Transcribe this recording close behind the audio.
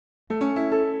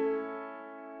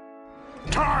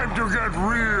Time to get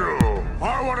real.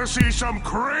 I want to see some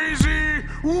crazy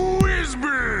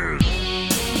whiz-biz.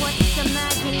 What's the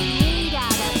magic made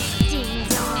out of, Ding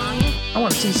Dong? I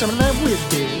want to see some of that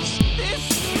whiz-biz.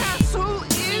 This castle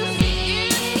is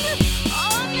in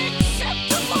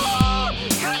unacceptable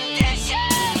condition!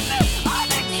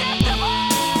 Unacceptable!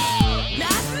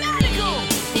 Mathematical!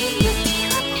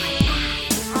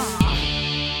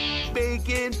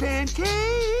 Bacon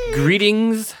pancake!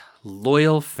 Greetings,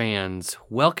 loyal fans.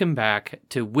 Welcome back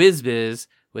to WhizBiz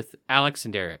with Alex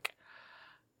and Eric,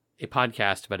 a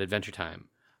podcast about Adventure Time.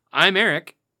 I'm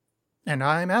Eric. And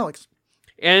I'm Alex.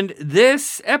 And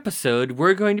this episode,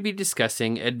 we're going to be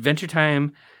discussing Adventure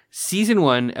Time Season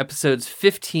 1, Episodes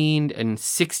 15 and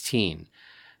 16.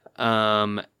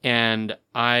 And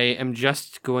I am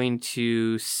just going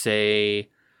to say,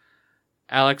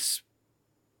 Alex,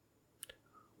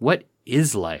 what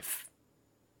is life?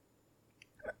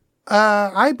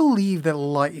 I believe that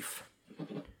life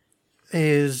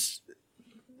is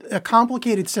a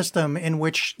complicated system in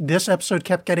which this episode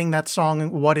kept getting that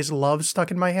song, What is Love,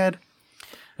 stuck in my head.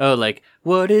 Oh, like,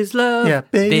 what is love? Yeah,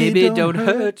 baby don't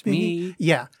hurt me.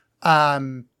 Yeah.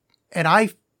 And I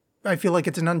feel like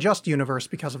it's an unjust universe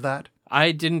because of that.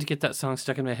 I didn't get that song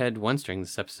stuck in my head once during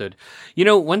this episode. You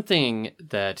know, one thing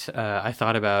that I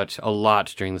thought about a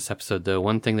lot during this episode, though,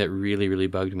 one thing that really, really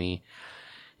bugged me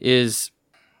is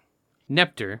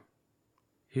Neptr,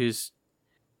 who's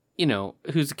a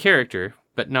character,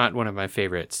 but not one of my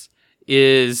favorites,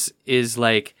 is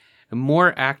like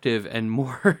more active and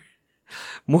more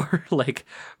like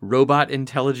robot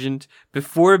intelligent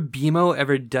before BMO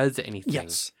ever does anything.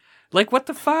 Yes. Like, what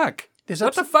the fuck?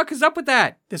 What the fuck is up with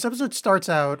that? This episode starts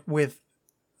out with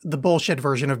the bullshit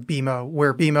version of BMO,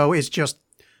 where BMO is just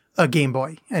a Game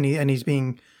Boy, and he's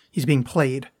being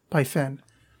played by Finn.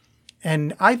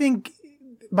 And I think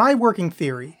my working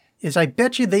theory is I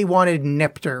bet you they wanted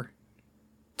Neptr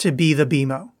to be the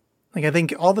BMO. Like, I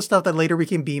think all the stuff that later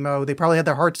became BMO, they probably had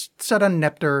their hearts set on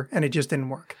Neptr, and it just didn't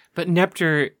work. But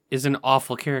Neptr is an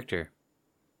awful character.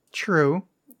 True.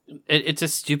 It's a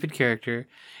stupid character.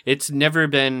 It's never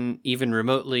been even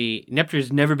remotely...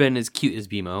 Neptr's never been as cute as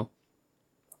BMO.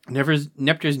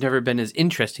 Neptr's never been as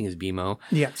interesting as BMO.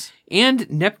 Yes. And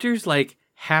Neptr's like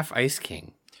half Ice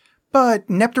King. But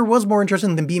Neptr was more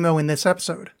interesting than BMO in this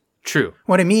episode. True.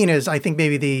 What I mean is, I think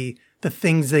maybe the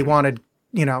things they wanted,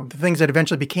 the things that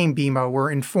eventually became BMO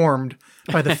were informed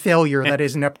by the failure that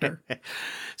is Neptr.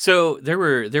 So there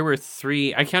were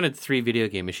three... I counted 3 video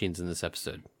game machines in this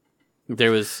episode.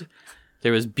 There was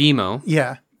BMO.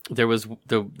 Yeah. There was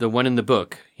the one in the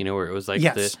book, where it was like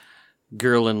the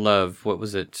girl in love. What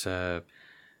was it? Oh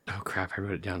crap! I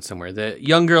wrote it down somewhere. The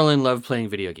young girl in love playing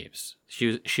video games.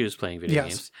 She was playing video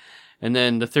games. And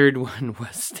then the third one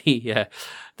was the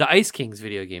Ice King's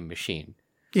video game machine.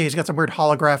 Yeah, he's got some weird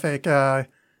holographic.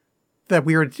 That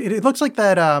weird. It looks like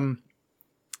that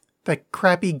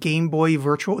crappy Game Boy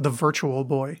the Virtual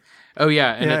Boy. Oh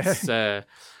yeah, and it's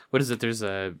what is it? There's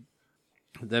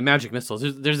the magic missiles.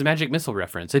 There's a magic missile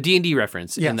reference, a D&D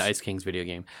reference in the Ice King's video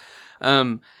game.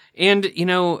 And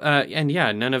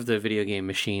none of the video game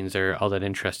machines are all that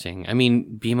interesting. I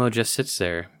mean, BMO just sits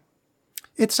there.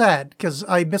 It's sad because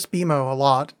I miss BMO a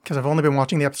lot because I've only been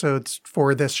watching the episodes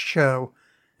for this show,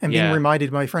 and being reminded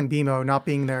of my friend BMO not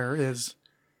being there is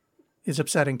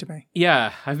upsetting to me.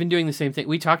 Yeah, I've been doing the same thing.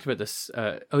 We talked about this.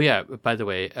 By the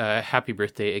way, happy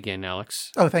birthday again,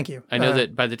 Alex. Oh, thank you. I know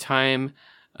that by the time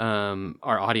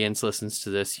our audience listens to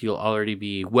this, you'll already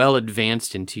be well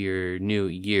advanced into your new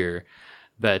year.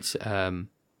 But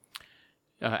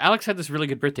Alex had this really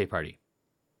good birthday party.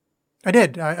 I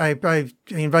did. I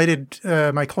invited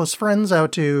my close friends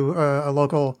out to a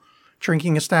local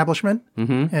drinking establishment,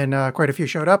 and quite a few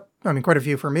showed up. I mean, quite a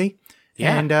few for me.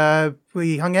 Yeah. And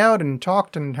we hung out and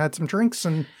talked and had some drinks,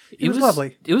 and it was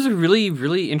lovely. It was a really,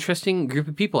 really interesting group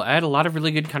of people. I had a lot of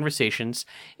really good conversations,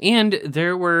 and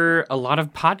there were a lot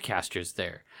of podcasters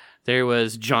there. There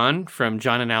was John from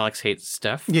John and Alex Hate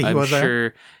Stuff. Yeah, I'm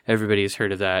sure everybody's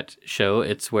heard of that show.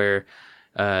 It's where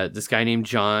this guy named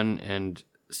John and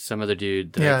some other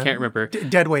dude that I can't remember.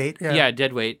 Deadweight. Yeah,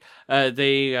 Deadweight.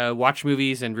 They watch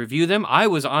movies and review them. I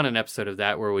was on an episode of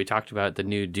that where we talked about the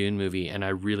new Dune movie, and I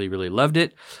really, really loved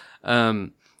it.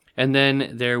 And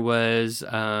then there was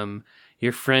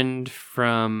your friend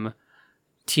from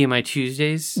TMI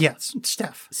Tuesdays. Yes,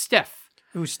 Steph.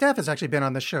 Who Steph has actually been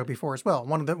on this show before as well.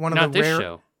 One of the Not this rare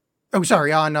show. Oh,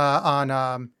 sorry, on John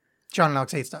and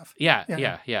Alex Hate Stuff.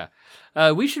 Yeah.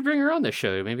 We should bring her on this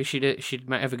show. Maybe she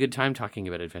might have a good time talking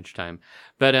about Adventure Time.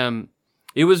 But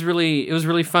it was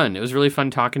really fun. It was really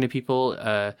fun talking to people.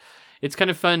 it's kind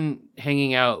of fun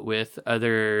hanging out with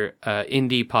other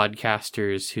indie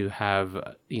podcasters who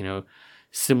have,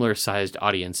 similar sized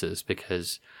audiences,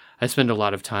 because I spend a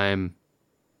lot of time,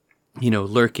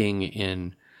 lurking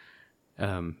in,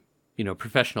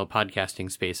 professional podcasting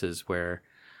spaces where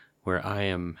I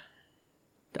am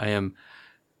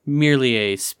merely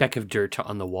a speck of dirt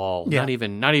on the wall, Yeah.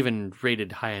 not even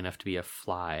rated high enough to be a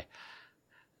fly.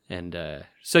 And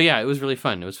so yeah, it was really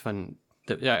fun. It was fun.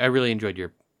 I really enjoyed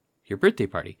your birthday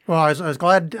party. Well, I was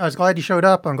glad you showed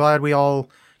up. I'm glad we all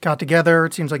got together.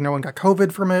 It seems like no one got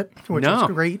COVID from it, which No. is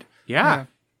great. Yeah.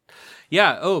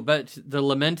 Yeah. Oh, but the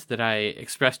lament that I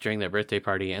expressed during that birthday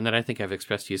party, and that I think I've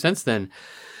expressed to you since then,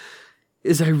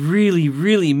 is I really,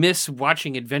 really miss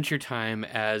watching Adventure Time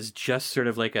as just sort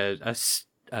of like a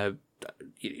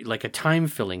time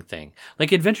filling thing.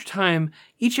 Like Adventure Time,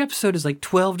 each episode is like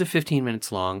 12 to 15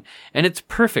 minutes long, and it's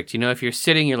perfect. If you're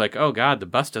sitting, you're like, oh God, the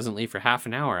bus doesn't leave for half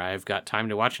an hour. I've got time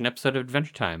to watch an episode of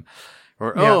Adventure Time.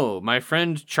 Or, Yeah. oh, my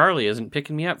friend Charlie isn't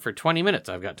picking me up for 20 minutes.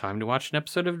 I've got time to watch an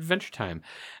episode of Adventure Time.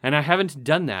 And I haven't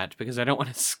done that because I don't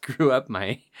want to screw up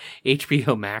my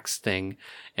HBO Max thing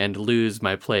and lose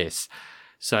my place.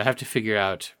 So I have to figure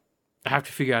out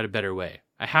a better way.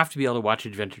 I have to be able to watch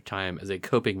Adventure Time as a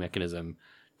coping mechanism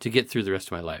to get through the rest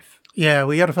of my life. Yeah,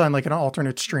 we got to find like an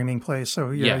alternate streaming place. So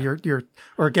Yeah. you're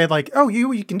or get like, what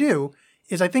you can do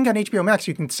is I think on HBO Max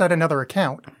you can set another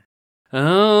account.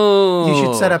 Oh. You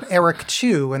should set up Eric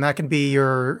 2, and that can be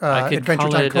your I could Adventure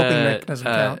call Time it, coping mechanism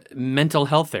account. Mental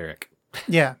Health Eric.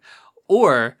 Yeah.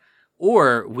 Or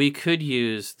we could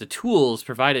use the tools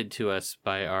provided to us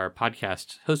by our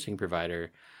podcast hosting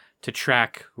provider to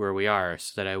track where we are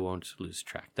so that I won't lose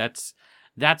track. That's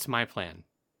my plan.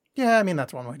 Yeah, I mean,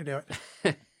 that's one way to do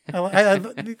it.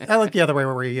 I like the other way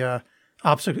where we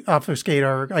obfuscate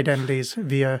our identities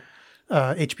via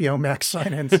HBO Max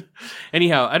sign-ins.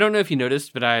 Anyhow, I don't know if you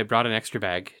noticed, but I brought an extra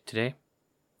bag today.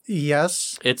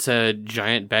 Yes. It's a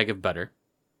giant bag of butter.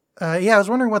 Yeah, I was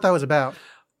wondering what that was about.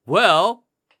 Well,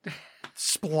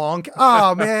 Splunk.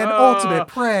 Oh, man, ultimate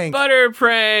prank. butter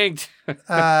pranked.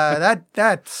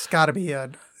 That's got to be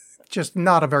just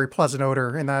not a very pleasant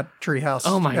odor in that treehouse.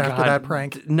 Oh my after God. that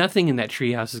prank. Nothing in that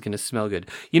treehouse is going to smell good.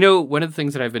 One of the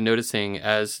things that I've been noticing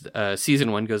as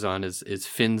season 1 goes on is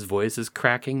Finn's voice is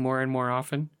cracking more and more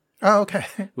often, Oh, okay.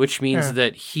 which means Yeah.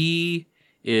 that he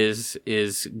is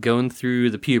going through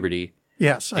the puberty.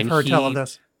 Yes, I've And heard tell he of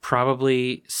this.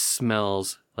 Probably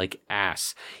smells like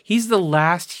ass. He's the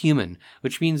last human,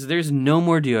 which means there's no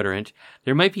more deodorant.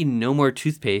 There might be no more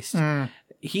toothpaste.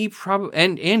 He probably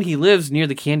and he lives near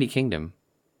the Candy Kingdom.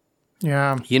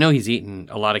 Yeah. He's eaten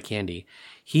a lot of candy.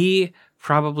 He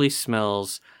probably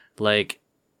smells like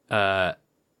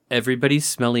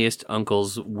everybody's smelliest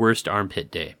uncle's worst armpit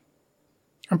day.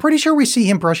 I'm pretty sure we see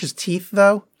him brush his teeth,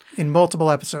 though, in multiple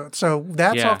episodes. So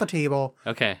that's Yeah. off the table.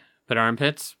 Okay, but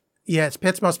armpits? Yeah, his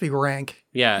pits must be rank.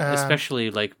 Yeah, especially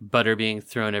like butter being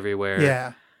thrown everywhere.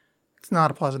 Yeah. It's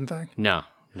not a pleasant thing. No.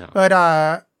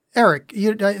 But, Eric,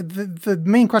 the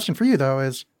main question for you, though,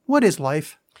 is what is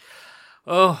life?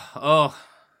 Oh,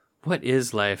 what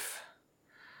is life?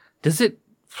 Does it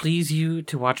please you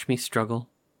to watch me struggle?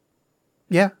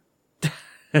 Yeah.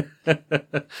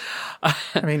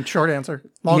 I mean, short answer.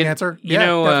 Long answer.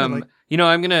 Definitely.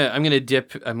 I'm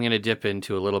gonna dip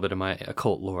into a little bit of my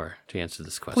occult lore to answer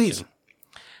this question. Please.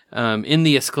 In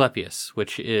the Asclepius,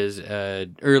 which is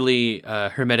an early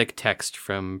Hermetic text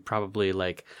from probably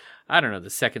the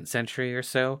 2nd century or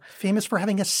so. Famous for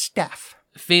having a staff.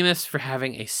 Famous for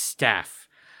having a staff,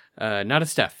 not a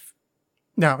staff.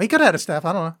 No, he could have had a staff.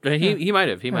 I don't know. He might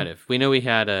have. He might have. We know he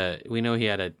had a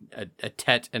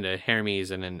Tet and a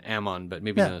Hermes and an Ammon, but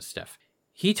maybe no Steph.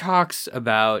 He talks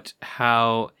about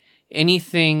how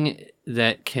anything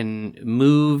that can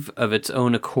move of its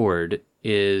own accord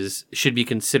should be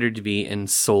considered to be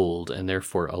ensouled and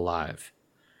therefore alive.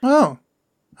 Oh,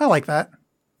 I like that.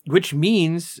 Which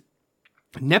means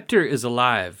Neptr is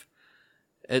alive.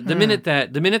 The minute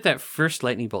that first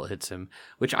lightning bolt hits him,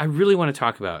 which I really want to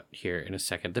talk about here in a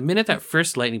second, the minute that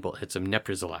first lightning bolt hits him,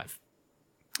 Neptr's alive.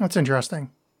 That's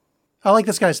interesting. I like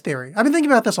this guy's theory. I've been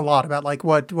thinking about this a lot, about like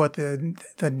what the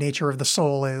nature of the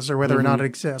soul is or whether or not it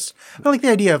exists. I like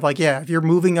the idea of if you're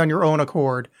moving on your own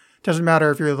accord, doesn't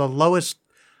matter if you're the lowest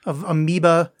of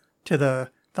amoeba to the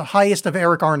highest of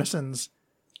Eric Arnesons.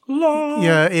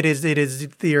 Yeah, it is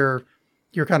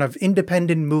your kind of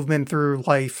independent movement through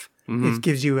life. It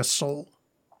gives you a soul.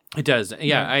 It does.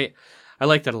 Yeah. I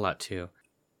like that a lot too.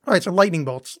 All right, so lightning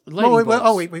bolts. Lightning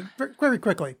bolts. Wait, very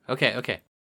quickly. Okay.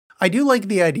 I do like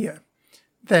the idea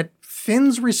that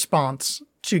Finn's response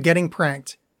to getting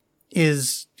pranked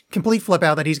is complete flip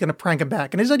out that he's going to prank him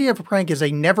back. And his idea of a prank is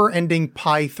a never-ending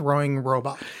pie-throwing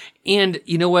robot. And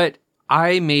you know what?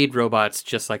 I made robots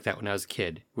just like that when I was a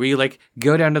kid, where you like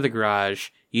go down to the garage,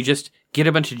 you just get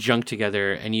a bunch of junk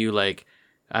together, and you like,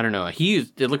 I don't know,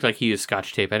 it looked like he used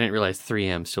Scotch tape. I didn't realize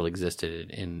 3M still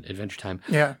existed in Adventure Time.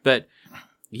 Yeah. But,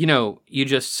 you know, you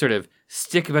just sort of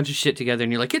stick a bunch of shit together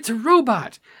and you're like, it's a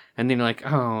robot. And then you're like,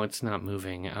 oh, it's not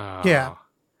moving. Oh. Yeah.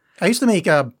 I used to make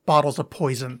bottles of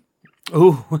poison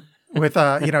Ooh. with,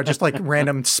 just like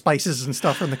random spices and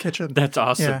stuff from the kitchen. That's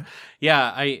awesome.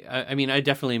 Yeah. Yeah, I mean, I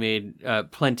definitely made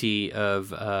plenty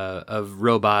of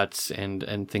robots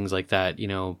and things like that.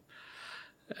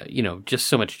 Just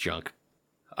so much junk.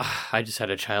 I just had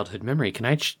a childhood memory. Can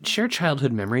I share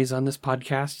childhood memories on this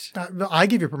podcast? I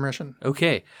give you permission.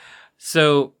 Okay,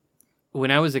 so when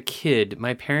I was a kid,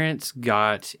 my parents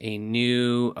got a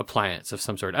new appliance of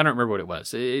some sort. I don't remember what it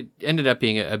was. It ended up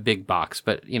being a big box,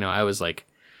 but I was like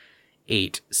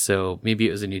 8, so maybe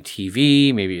it was a new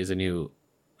TV, maybe it was a new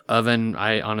oven.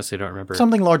 I honestly don't remember.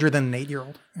 Something larger than an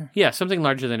 8-year-old. Yeah, something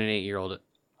larger than an 8-year-old.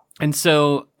 And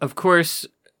so, of course,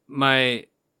 my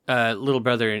little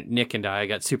brother Nick and I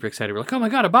got super excited. We're like, oh my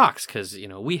God, a box. Because,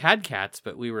 we had cats,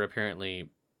 but we were apparently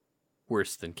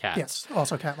worse than cats. Yes,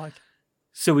 also cat-like.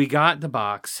 So we got the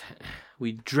box.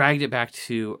 We dragged it back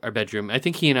to our bedroom. I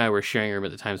think he and I were sharing a room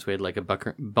at the time, so we had like a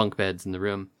bunk beds in the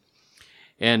room.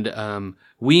 And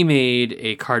we made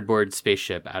a cardboard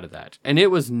spaceship out of that. And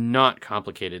it was not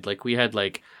complicated. Like we had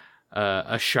like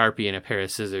a Sharpie and a pair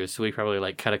of scissors. So we probably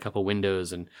like cut a couple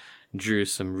windows and drew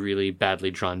some really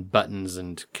badly drawn buttons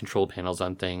and control panels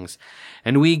on things.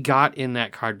 And we got in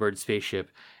that cardboard spaceship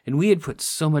and we had put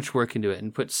so much work into it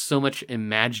and put so much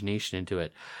imagination into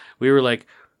it. We were like,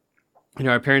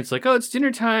 our parents were like, oh, it's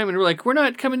dinner time. And we're like, we're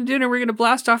not coming to dinner. We're going to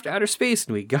blast off to outer space.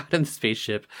 And we got in the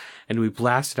spaceship and we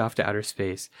blasted off to outer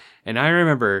space. And I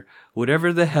remember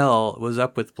whatever the hell was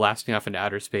up with blasting off into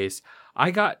outer space,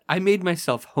 I made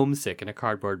myself homesick in a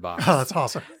cardboard box. Oh, that's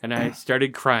awesome. And I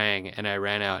started crying and I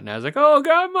ran out and I was like, oh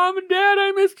God, Mom and Dad,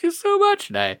 I missed you so much.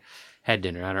 And I had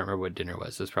dinner. I don't remember what dinner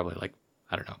was. It was probably like,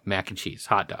 I don't know, mac and cheese,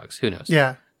 hot dogs. Who knows?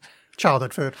 Yeah.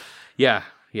 Childhood food. Yeah.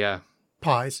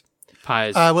 Pies.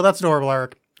 Well, that's adorable,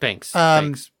 Eric. Thanks.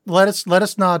 Let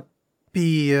us not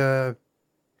be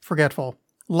forgetful.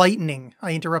 Lightning.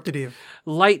 I interrupted you.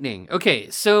 Lightning. Okay,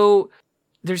 so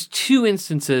there's 2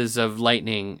 instances of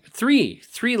lightning, three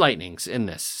lightnings in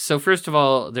this. So first of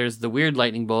all, there's the weird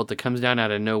lightning bolt that comes down out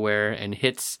of nowhere and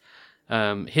hits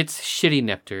shitty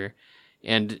Neptr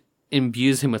and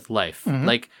imbues him with life. Mm-hmm.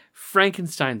 Like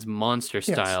Frankenstein's monster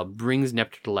style brings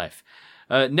Neptr to life.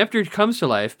 Neptr comes to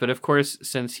life, but of course,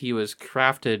 since he was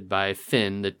crafted by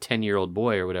Finn, the 10-year-old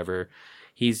boy or whatever,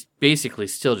 he's basically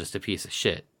still just a piece of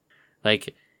shit.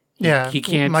 Like, he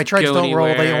can't My treads go don't anywhere.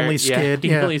 roll, they only skid.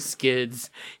 He only skids.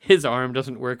 His arm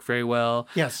doesn't work very well.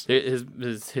 Yes.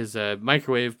 His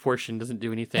microwave portion doesn't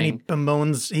do anything.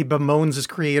 And he bemoans his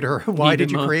creator. Why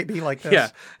did you create me like this? Yeah.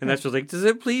 And that's just like, does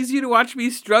it please you to watch me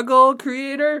struggle,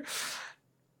 creator?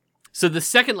 So the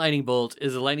second lightning bolt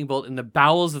is a lightning bolt in the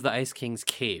bowels of the Ice King's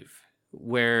cave,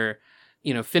 where,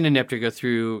 Finn and Neptr go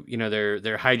through,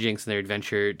 their hijinks and their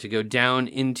adventure to go down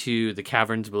into the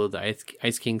caverns below the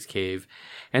Ice King's cave.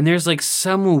 And there's like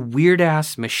some weird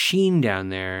ass machine down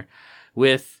there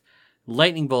with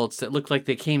lightning bolts that look like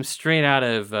they came straight out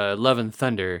of Love and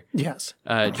Thunder. Yes.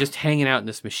 Just hanging out in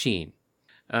this machine.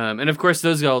 And of course,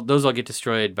 those all get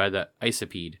destroyed by the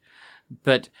Isopede.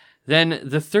 But then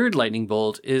the third lightning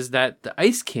bolt is that the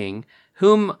Ice King,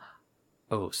 whom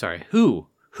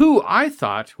I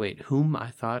thought,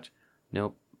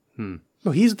 nope.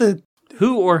 Well, he's the...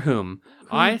 Who or whom?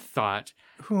 I thought,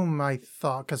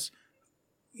 because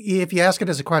if you ask it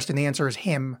as a question, the answer is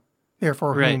him.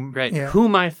 Therefore, whom. Right. Yeah.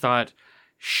 Whom I thought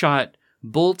shot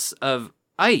bolts of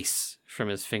ice from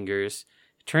his fingers.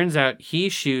 Turns out he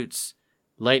shoots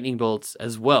lightning bolts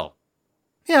as well.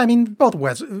 Yeah, I mean, both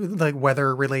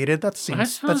weather related. That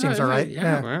seems all right.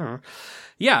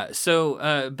 Yeah.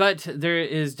 So, but there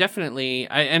is definitely,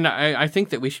 I think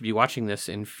that we should be watching this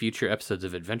in future episodes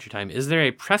of Adventure Time. Is there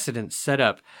a precedent set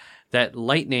up that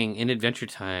lightning in Adventure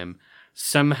Time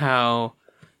somehow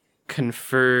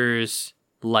confers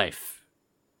life?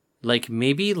 Like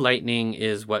maybe lightning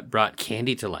is what brought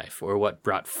candy to life, or what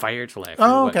brought fire to life,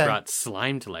 or what brought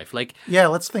slime to life. Like, yeah,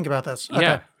 let's think about this.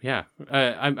 Okay. Yeah.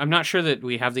 I'm not sure that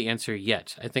we have the answer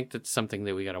yet. I think that's something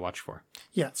that we got to watch for.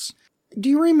 Yes. Do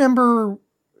you remember?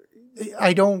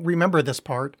 I don't remember this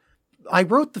part. I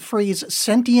wrote the phrase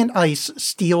 "sentient ice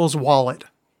steals wallet."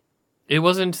 It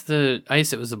wasn't the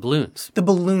ice; it was the balloons. The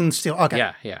balloons steal.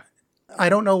 Okay. Yeah. I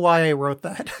don't know why I wrote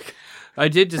that. I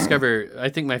did discover, I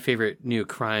think my favorite new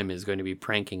crime is going to be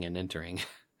pranking and entering.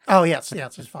 Oh, yes,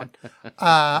 it's fun.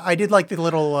 I did like the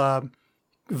little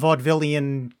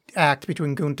vaudevillian act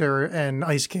between Gunther and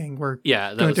Ice King, where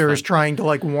Yeah, that was Gunther is fun. trying to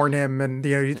like warn him, and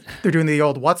they're doing the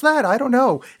old "What's that? I don't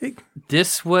know."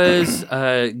 This was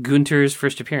Gunther's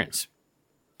first appearance.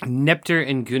 Neptr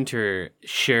and Gunther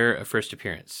share a first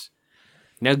appearance.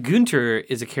 Now, Gunther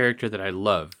is a character that I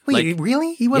love. Wait,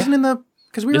 really? He wasn't in the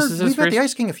because This is his we've met the first-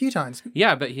 Ice King a few times.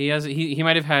 Yeah, but he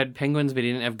might have had penguins, but he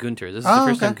didn't have Gunther. This is Oh,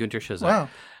 the first okay. time Gunther shows Wow.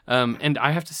 up. And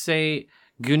I have to say,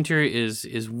 Gunther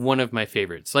is one of my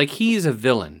favorites. Like, he's a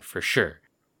villain for sure.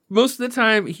 Most of the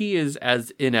time, he is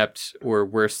as inept or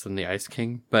worse than the Ice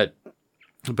King, but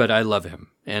I love him,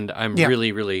 and I'm Yeah.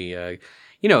 really, really, I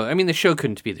mean, the show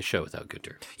couldn't be the show without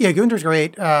Gunther. Yeah, Gunther's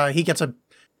great. He gets a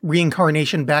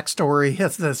reincarnation backstory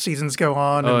as the seasons go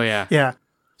on. Oh, and- yeah. Yeah.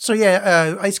 So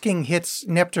yeah, Ice King hits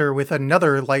Neptr with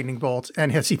another lightning bolt,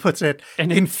 and as he puts it,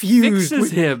 And it infused fixes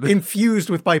with, him.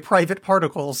 infused with my private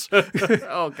particles.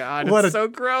 Oh God, What it's a- so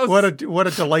gross. What a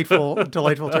delightful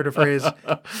turn of phrase.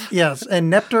 Yes,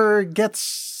 and Neptr gets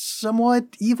somewhat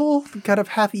evil, kind of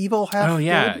half evil, half Oh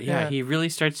yeah, good. yeah. He really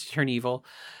starts to turn evil.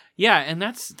 Yeah, and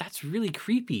that's really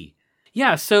creepy.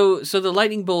 Yeah, so the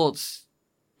lightning bolts.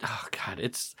 Oh God,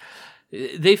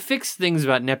 they fix things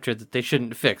about Neptr that they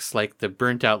shouldn't fix, like the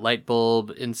burnt out light bulb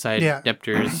inside Yeah.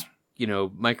 Neptr's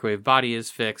microwave body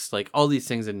is fixed. Like all these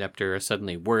things in Neptr are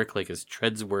suddenly work. Like his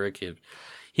treads work.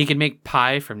 He can make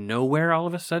pie from nowhere all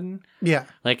of a sudden. Yeah.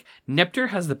 Like Neptr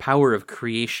has the power of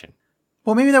creation.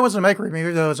 Well, maybe that wasn't a microwave.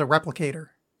 Maybe that was a replicator.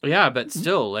 Yeah, but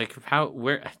still, like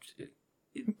where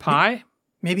pie?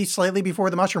 Maybe slightly before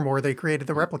the Mushroom War, they created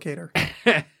the replicator.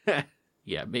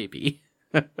 Yeah, maybe.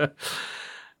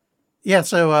 Yeah,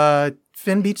 so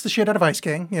Finn beats the shit out of Ice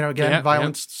King. Again, Yeah,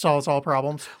 violence solves all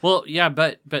problems. Well, yeah,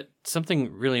 but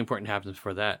something really important happens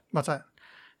before that. What's that?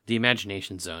 The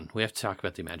imagination zone. We have to talk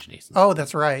about the imagination zone. Oh,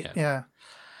 that's right. Yeah.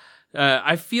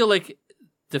 I feel like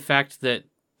the fact that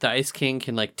the Ice King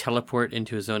can like teleport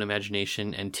into his own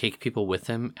imagination and take people with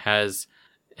him has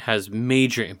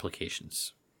major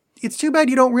implications. It's too bad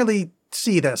you don't really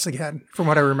see this again, from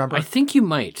what I remember. I think you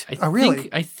might. Really?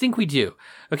 I think we do.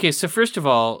 Okay, so first of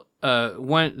all,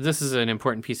 this is an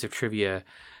important piece of trivia.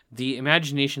 The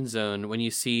imagination zone, when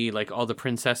you see like all the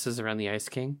princesses around the Ice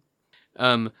King,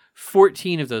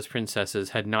 14 of those princesses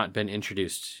had not been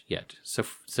introduced yet. So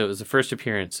it was the first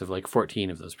appearance of like 14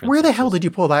 of those princesses. Where the hell did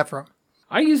you pull that from?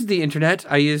 I used the internet.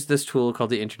 I used this tool called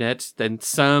the internet. Then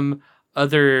some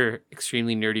other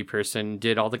extremely nerdy person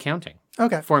did all the counting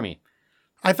Okay. for me.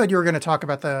 I thought you were going to talk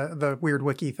about the weird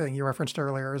wiki thing you referenced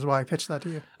earlier, is why I pitched that to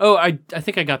you. Oh, I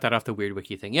think I got that off the Weird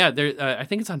Wiki thing. Yeah, there. I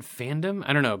think it's on Fandom.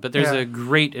 I don't know, but there's Yeah. a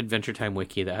great Adventure Time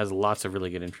wiki that has lots of really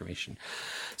good information.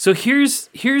 So here's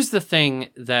the thing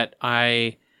that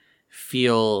I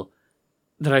feel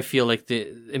like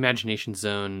the imagination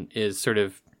zone is sort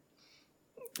of.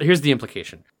 Here's the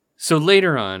implication. So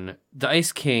later on, the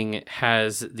Ice King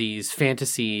has these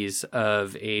fantasies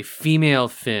of a female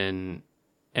Finn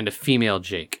and a female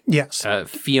Jake. Yes.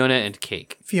 Fiona and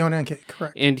Cake. Fiona and Cake,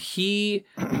 correct. And he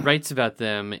writes about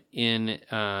them in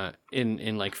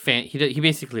like fan. He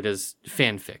basically does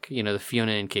fanfic. The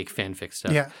Fiona and Cake fanfic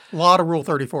stuff. Yeah. A lot of Rule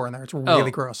 34 in there. It's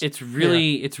really gross. It's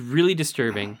really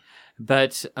disturbing.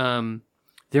 But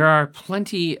there are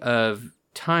plenty of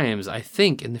times, I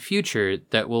think, in the future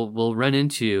that we'll run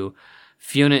into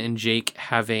Fiona and Jake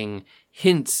having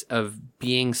hints of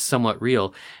being somewhat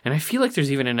real. And I feel like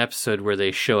there's even an episode where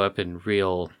they show up in the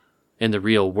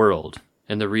real world,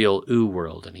 in the real ooh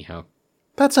world, anyhow.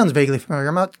 That sounds vaguely familiar.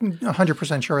 I'm not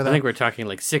 100% sure of I that. think we're talking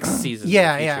like 6 seasons.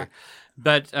 Yeah, in the yeah. future.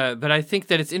 But I think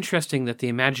that it's interesting that the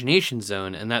imagination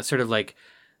zone and that sort of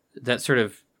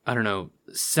I don't know,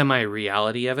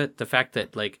 semi-reality of it, the fact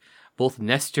that like both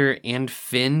Nestor and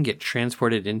Finn get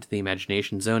transported into the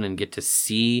imagination zone and get to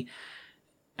see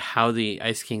how the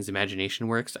Ice King's imagination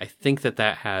works. I think that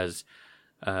has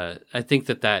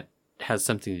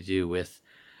something to do with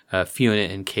Fiona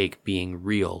and Cake being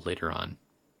real later on.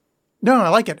 No, I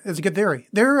like it. It's a good theory.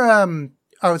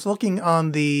 I was looking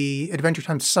on the Adventure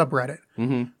Time subreddit,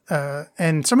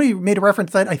 and somebody made a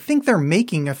reference that I think they're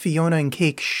making a Fiona and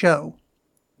Cake show.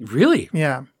 Really?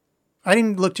 Yeah. I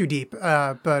didn't look too deep,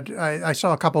 but I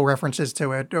saw a couple references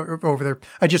to it over there.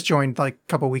 I just joined like a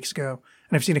couple weeks ago,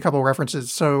 and I've seen a couple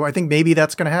references. So I think maybe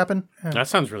that's going to happen. That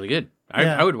sounds really good.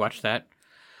 Yeah. I would watch that.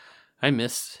 I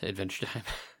miss Adventure Time.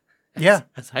 Yeah.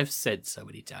 As I've said so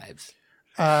many times.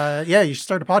 Yeah, you should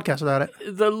start a podcast about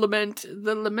it. The lament.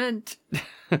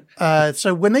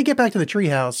 So when they get back to the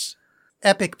treehouse,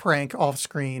 epic prank off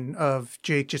screen of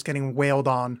Jake just getting wailed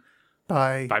on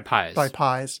by pies. By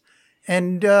pies.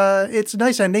 And it's a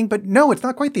nice ending, but no, it's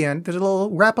not quite the end. There's a little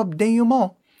wrap-up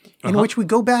denouement in which we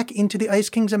go back into the Ice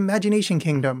King's imagination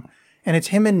kingdom, and it's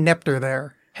him and Neptr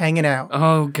there hanging out.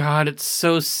 Oh God, it's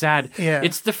so sad. Yeah.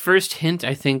 It's the first hint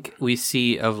I think we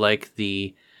see of like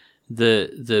the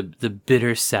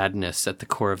bitter sadness at the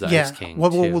core of the Ice King.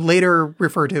 What too. we'll later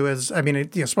refer to as, I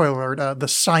mean, spoiler alert, the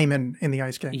Simon in the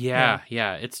Ice King. Yeah,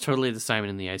 it's totally the Simon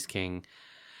in the Ice King.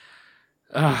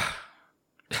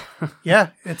 Yeah,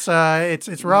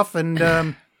 it's rough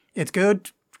and it's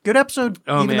good. Good episode.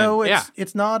 Oh, even man. though Yeah.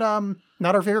 it's not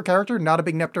our favorite character. Not a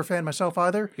big Neptr fan myself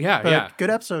either. Yeah, but yeah. Good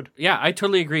episode. Yeah, I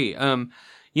totally agree.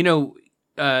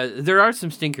 There are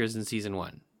some stinkers in season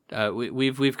 1.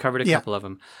 We've covered a couple of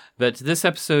them, but this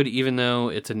episode, even though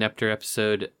it's a Neptr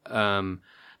episode,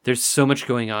 there's so much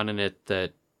going on in it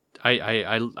that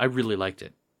I really liked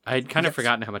it. I had kind of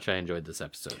forgotten how much I enjoyed this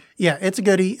episode. Yeah, it's a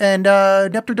goodie. And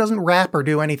Neptr doesn't rap or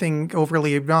do anything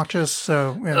overly obnoxious.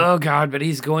 So Oh God, but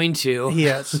he's going to. he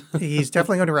is. He's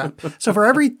definitely going to rap. So for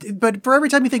every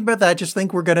time you think about that, just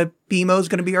think BMO's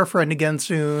going to be our friend again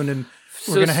soon, and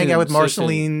we're going to hang out with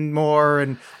Marceline more,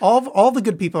 and all the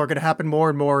good people are going to happen more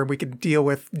and more, and we can deal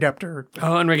with Neptr.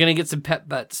 Oh, and we're going to get some pet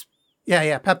butts.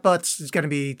 Yeah. Pet Butts is going to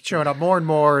be showing up more and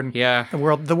more, and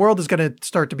the world is going to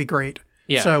start to be great.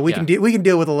 Yeah, so we can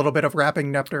deal with a little bit of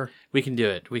rapping Neptr. We can do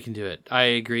it. I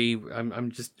agree.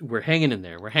 We're hanging in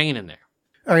there.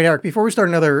 All right, Eric, before we start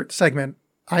another segment,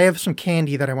 I have some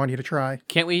candy that I want you to try.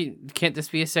 Can't this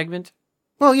be a segment?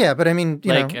 Well, yeah, but I mean,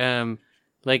 you know.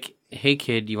 Like, hey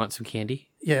kid, you want some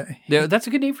candy? Yeah. No, that's a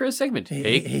good name for a segment.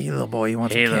 Hey little boy, you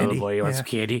want some candy? Hey little boy, you want some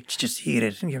candy? Just eat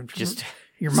it.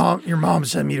 Your mom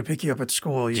sent me to pick you up at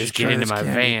school. You just get into my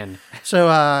van.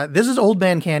 So this is old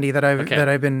man candy that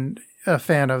I've been a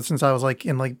fan of since I was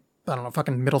in I don't know,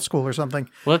 fucking middle school or something.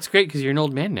 Well, it's great because you're an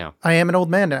old man now. I am an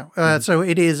old man now. So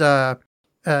it is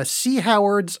C.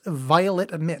 Howard's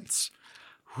Violet Mints.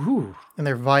 Ooh. And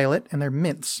they're violet and they're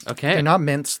mints. Okay. They're not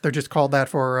mints. They're just called that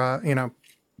for,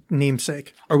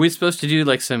 namesake. Are we supposed to do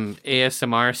like some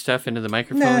ASMR stuff into the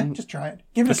microphone? Nah, just try it.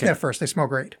 Give it a sniff first. They smell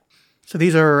great. So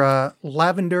these are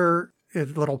lavender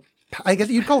little, I guess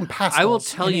you'd call them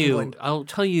pastels. I'll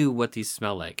tell you what these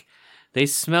smell like. They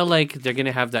smell like they're going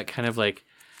to have that kind of like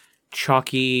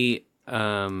chalky,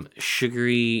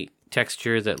 sugary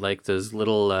texture that like those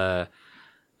little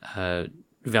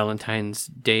Valentine's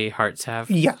Day hearts have.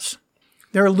 Yes.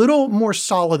 They're a little more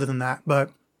solid than that,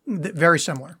 but very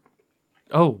similar.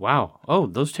 Oh, wow. Oh,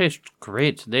 those taste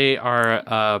great. They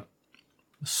are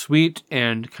sweet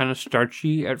and kind of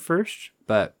starchy at first,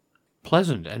 but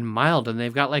pleasant and mild, and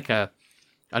they've got like an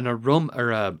aroma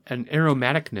or an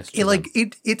aromaticness to them.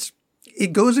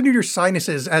 It goes into your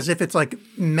sinuses as if it's like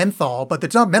menthol, but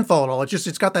it's not menthol at all.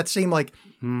 It's got that same I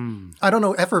don't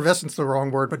know, effervescence the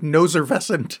wrong word, but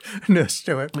noservescentness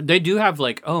to it. They do have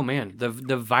like, oh man, the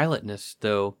violetness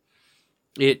though.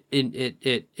 It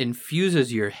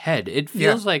infuses your head. It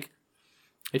feels like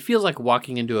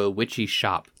walking into a witchy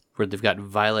shop where they've got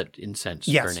violet incense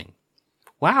burning.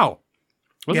 Wow,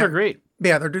 those are great.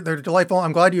 Yeah, they're delightful.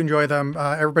 I'm glad you enjoy them.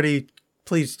 Everybody,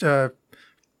 please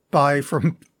buy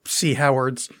from C.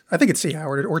 Howard's. I think it's C.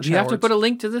 Howard or You have to put a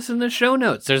link to this in the show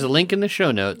notes. There's a link in the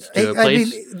show notes to a I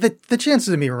place. mean, the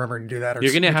chances of me remembering to do that are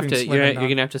you're gonna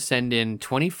have to send in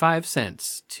 25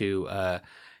 cents to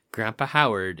Grandpa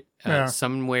Howard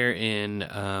somewhere in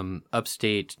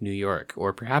upstate New York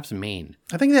or perhaps Maine.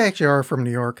 I think they actually are from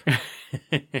New York.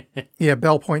 Yeah,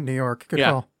 Bell Point, New York. Good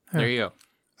call. There you go.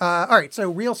 All right, so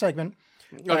real segment.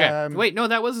 Okay. Wait, no,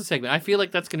 that was a segment. I feel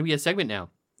like that's going to be a segment now.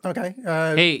 Okay.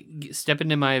 Hey, step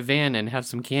into my van and have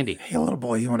some candy. Hey, little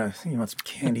boy, you want some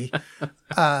candy?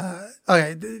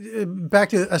 Okay, back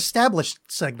to established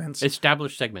segments.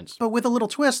 Established segments. But with a little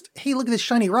twist. Hey, look at this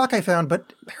shiny rock I found.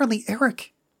 But apparently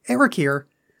Eric here,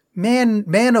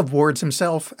 man of words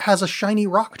himself, has a shiny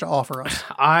rock to offer us.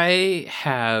 I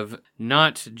have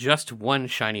not just one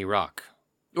shiny rock.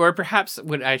 Or perhaps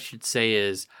what I should say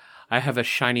is I have a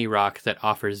shiny rock that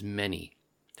offers many.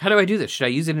 How do I do this? Should I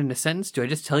use it in a sentence? Do I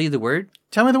just tell you the word?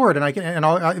 Tell me the word,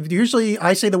 and usually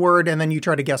I say the word, and then you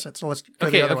try to guess it. So let's go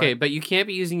the other way. But you can't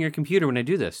be using your computer when I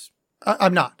do this.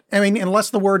 I'm not. I mean,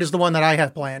 unless the word is the one that I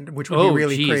have planned, which would be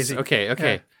really crazy. Okay.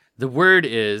 Yeah. The word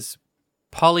is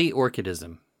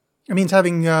polyorchidism. It means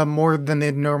having more than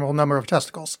the normal number of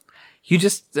testicles. You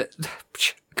just...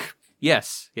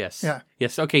 Yes. Yeah.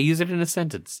 Yes, okay, use it in a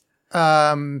sentence.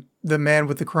 The man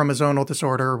with the chromosomal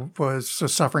disorder was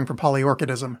suffering from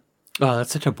polyorchidism. Oh,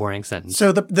 that's such a boring sentence.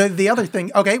 So the other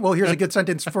thing, okay, well, here's a good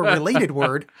sentence for a related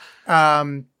word.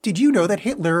 Did you know that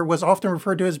Hitler was often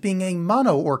referred to as being a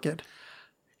mono-orchid?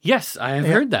 Yes, I have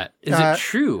heard that. Is it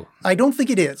true? I don't think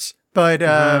it is. But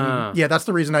yeah, that's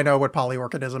the reason I know what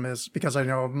polyorchidism is, because I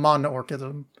know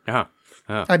monorchidism. Oh.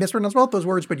 I mispronounced both those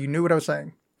words, but you knew what I was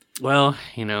saying. Well,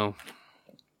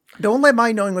 Don't let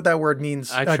my knowing what that word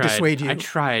means I tried. dissuade you. I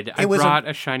tried. I brought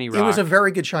a shiny rock. It was a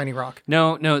very good shiny rock.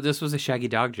 No, this was a Shaggy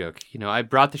Dog joke. I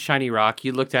brought the shiny rock.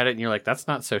 You looked at it and you're like, that's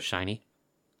not so shiny.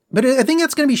 But I think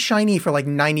that's going to be shiny for like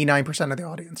 99% of the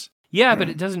audience. Yeah, but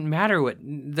it doesn't matter what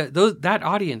that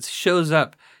audience shows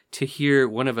up to hear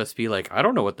one of us be like, I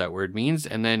don't know what that word means,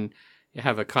 and then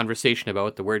have a conversation about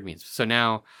what the word means. So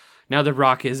now the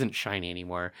rock isn't shiny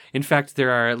anymore. In fact,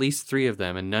 there are at least 3 of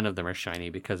them, and none of them are shiny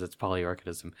because it's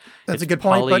polyorchidism. That's a good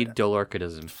point.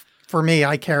 Polydolorchidism. For me,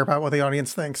 I care about what the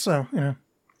audience thinks. So,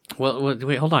 Well,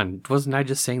 wait, hold on. Wasn't I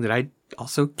just saying that I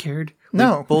also cared?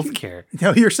 No. We both care.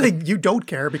 No, you're saying you don't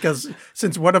care because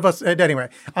since one of us... Anyway,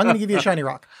 I'm going to give you a shiny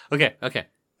rock. Okay.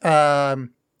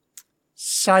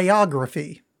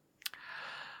 Sciography.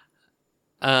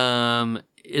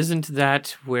 Isn't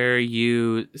that where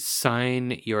you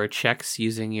sign your checks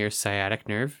using your sciatic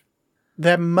nerve?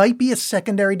 That might be a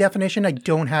secondary definition. I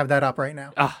don't have that up right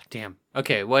now. Ah, damn.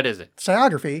 Okay, what is it?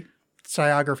 Sciography,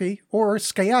 or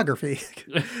skiography.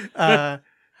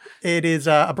 It is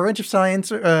a branch of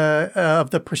science of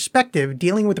the perspective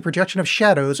dealing with the projection of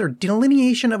shadows or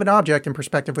delineation of an object in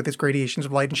perspective with its gradations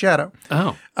of light and shadow.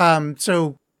 Oh.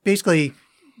 So basically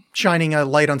shining a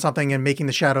light on something and making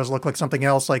the shadows look like something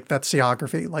else, like that's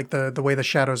sciography, like the way the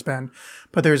shadows bend.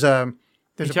 But there's a...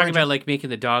 You're talking about like making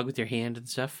the dog with your hand and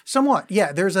stuff? Somewhat,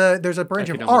 yeah. There's a branch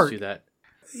of art do that.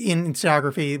 in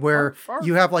sciography where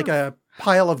you have like a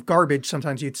pile of garbage.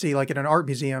 Sometimes you'd see like in an art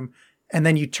museum, and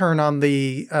then you turn on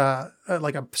the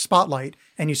like a spotlight,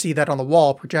 and you see that on the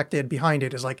wall projected behind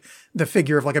it is like the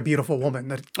figure of like a beautiful woman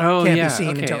that can't be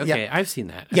seen until. Okay, Yeah, I've seen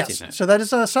that. yes. So that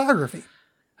is sciography.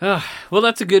 Well,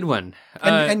 that's a good one.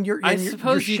 And your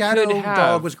suppose you shadow could have...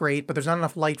 dog was great, but there's not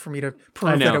enough light for me to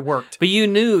prove that it worked. But you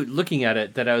knew, looking at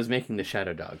it, that I was making the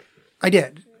shadow dog. I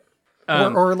did.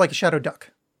 Or like a shadow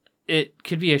duck. It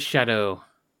could be a shadow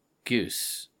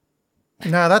goose.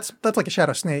 No, that's like a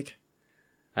shadow snake.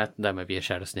 That might be a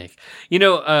shadow snake.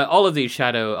 All of these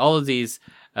Sciography.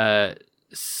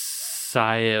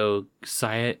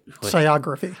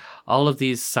 All of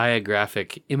these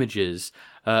sciographic images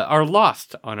are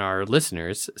lost on our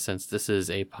listeners, since this is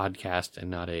a podcast and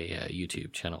not a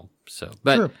YouTube channel. So,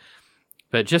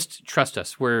 but just trust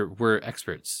us. We're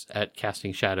experts at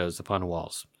casting shadows upon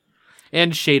walls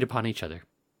and shade upon each other.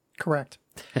 Correct.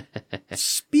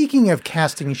 Speaking of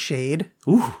casting shade,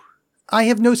 Ooh. I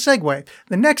have no segue.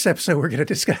 The next episode we're going to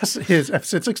discuss is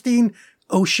episode 16,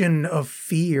 Ocean of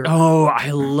Fear. Oh, I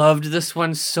loved this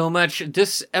one so much.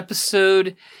 This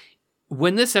episode,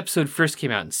 when this episode first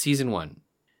came out in season 1,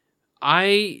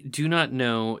 I do not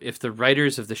know if the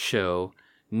writers of the show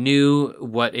knew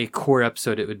what a core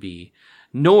episode it would be,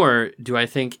 nor do I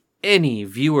think any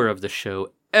viewer of the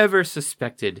show ever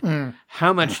suspected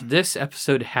how much this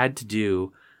episode had to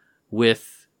do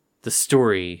with the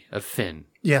story of Finn.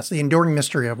 Yes, the enduring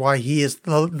mystery of why he is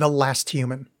the last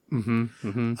human.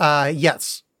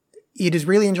 Yes, it is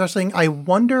really interesting. I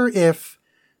wonder if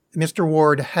Mr.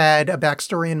 Ward had a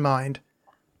backstory in mind,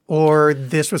 or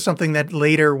this was something that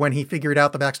later, when he figured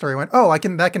out the backstory, went, "Oh,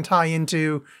 that can tie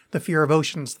into the fear of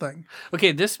oceans thing."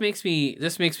 Okay, this makes me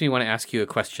want to ask you a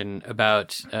question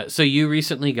about. So you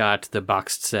recently got the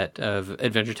boxed set of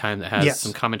Adventure Time that has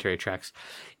some commentary tracks.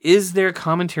 Is there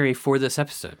commentary for this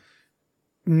episode?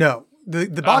 No, the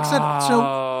box set.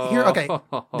 So here, okay,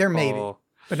 there may be,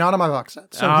 but not on my box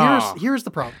set. So here's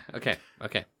the problem. Okay.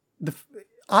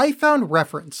 I found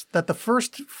reference that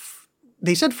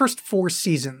they said first 4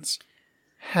 seasons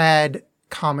had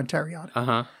commentary on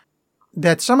it.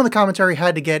 That some of the commentary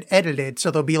had to get edited, so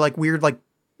there'll be like weird like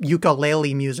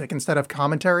ukulele music instead of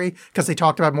commentary, because they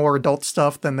talked about more adult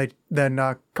stuff than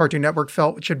Cartoon Network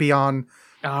felt it should be on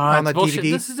the bullshit.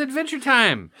 DVD. This is Adventure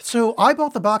Time. So I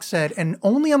bought the box set, and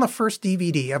only on the first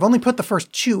DVD. I've only put the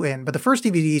first 2 in, but the first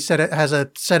DVD said it has a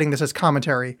setting that says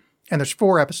commentary, and there's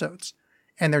 4 episodes,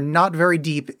 and they're not very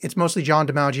deep. It's mostly John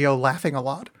DiMaggio laughing a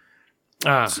lot.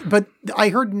 But I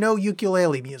heard no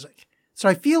ukulele music. So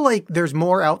I feel like there's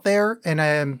more out there.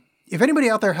 And if anybody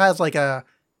out there has like a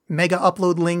mega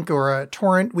upload link or a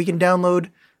torrent we can download,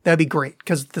 that'd be great.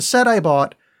 Because the set I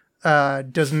bought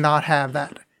does not have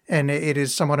that. And it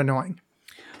is somewhat annoying.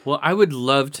 Well, I would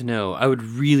love to know. I would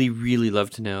really, really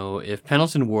love to know if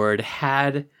Pendleton Ward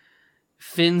had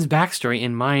Finn's backstory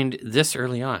in mind this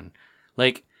early on.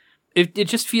 Like, it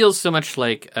just feels so much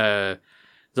like...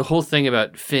 the whole thing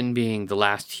about Finn being the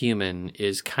last human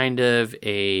is kind of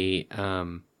a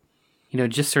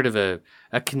just sort of a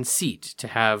conceit to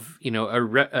have, a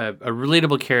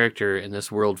relatable character in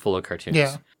this world full of cartoons.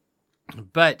 Yeah.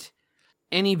 But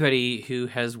anybody who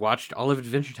has watched all of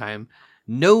Adventure Time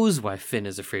knows why Finn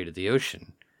is afraid of the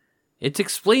ocean. It's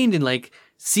explained in like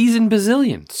season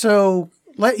bazillion. So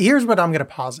here's what I'm going to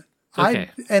posit. Okay.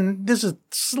 And this is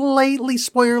slightly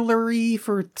spoilery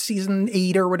for season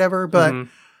 8 or whatever, but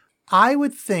I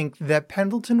would think that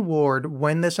Pendleton Ward,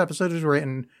 when this episode was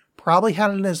written, probably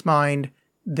had in his mind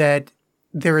that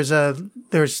there's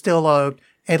still a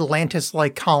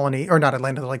Atlantis-like colony, or not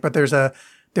Atlantis-like, but there's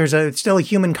still a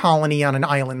human colony on an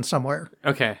island somewhere.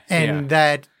 Okay. And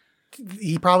that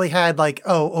he probably had like,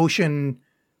 ocean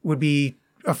would be,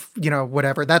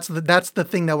 whatever. That's the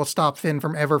thing that will stop Finn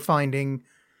from ever finding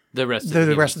the rest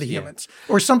of the humans.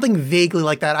 Or something vaguely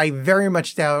like that. I very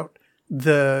much doubt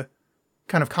the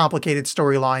kind of complicated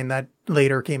storyline that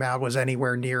later came out was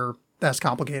anywhere near as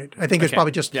complicated. I think it's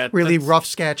probably just really rough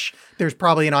sketch. There's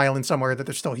probably an island somewhere that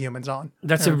there's still humans on.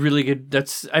 That's a really good.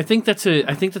 I think that's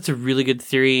a really good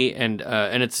theory, and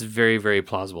it's very, very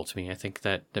plausible to me. I think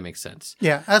that makes sense.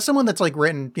 Yeah, as someone that's like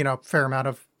written, fair amount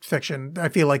of fiction, I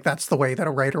feel like that's the way that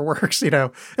a writer works.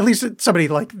 At least somebody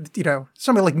like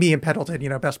me and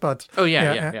Pendleton, best buds. Oh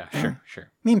yeah,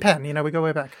 sure. Me and Penn, we go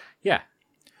way back. Yeah.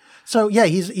 So yeah,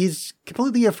 he's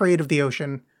completely afraid of the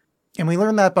ocean. And we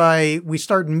learn that we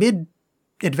start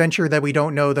mid-adventure that we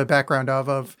don't know the background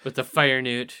of. With the fire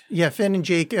newt. Yeah, Finn and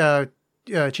Jake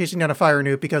chasing down a fire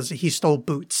newt because he stole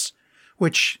boots,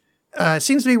 which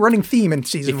seems to be a running theme in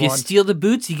season 1. If you steal the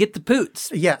boots, you get the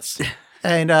poots. Yes.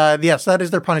 And yes, that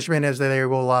is their punishment, is that they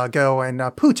will go and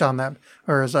poot on them,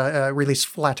 or as release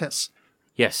flatus.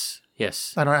 Yes.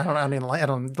 I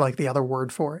don't like the other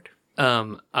word for it.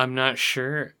 I'm not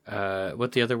sure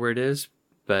what the other word is,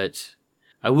 but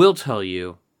I will tell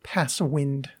you. Pass a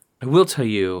wind. I will tell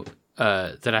you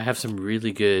that I have some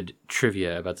really good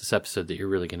trivia about this episode that you're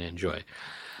really going to enjoy.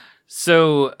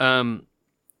 So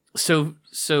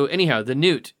anyhow, the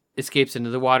newt escapes into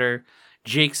the water.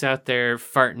 Jake's out there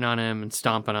farting on him and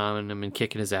stomping on him and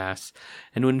kicking his ass.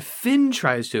 And when Finn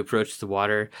tries to approach the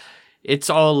water, it's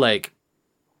all like,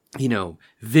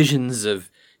 visions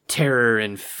of terror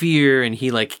and fear, and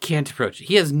he like can't approach it.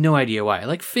 He has no idea why.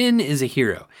 Like, Finn is a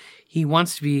hero. He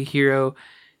wants to be a hero.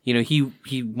 He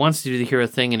wants to do the hero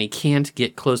thing, and he can't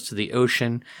get close to the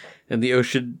ocean, and the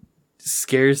ocean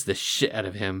scares the shit out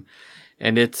of him,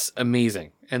 and it's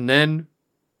amazing. And then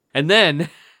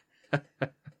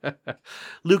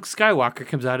Luke Skywalker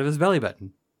comes out of his belly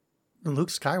button. Luke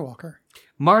Skywalker.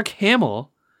 Mark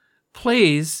Hamill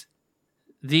plays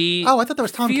the I thought that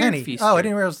was Tom Fear Kenny. Feaster. Oh, I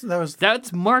didn't realize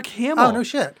That's Mark Hamill. Oh, no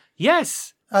shit.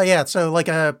 Yes. Oh, yeah. So like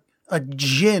a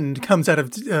djinn comes out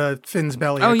of Finn's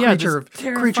belly. Oh, yeah.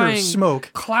 Creature of smoke.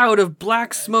 Cloud of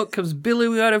black smoke comes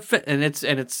billowing out of Finn, and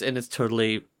it's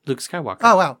totally Luke Skywalker.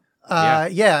 Oh, wow.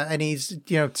 Yeah, and he's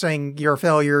saying you're a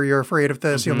failure, you're afraid of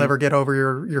this, you'll never get over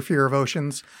your fear of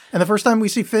oceans. And the first time we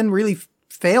see Finn really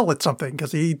fail at something,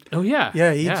 because he's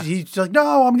like,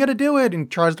 no, I'm gonna do it, and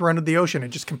tries to run into the ocean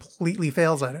and just completely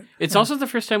fails at it. It's also the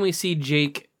first time we see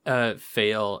Jake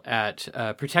fail at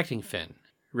protecting Finn,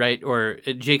 right? Or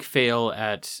Jake fail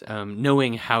at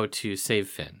knowing how to save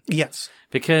Finn. Yes,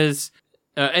 because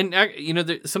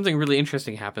something really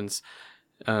interesting happens.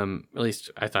 At least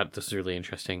I thought this was really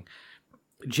interesting.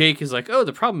 Jake is like, oh,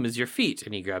 the problem is your feet.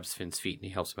 And he grabs Finn's feet and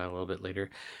he helps him out a little bit later.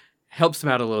 Helps him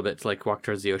out a little bit to like walk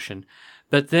towards the ocean.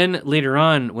 But then later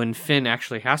on, when Finn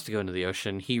actually has to go into the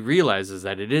ocean, he realizes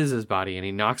that it is his body and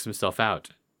he knocks himself out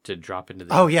to drop into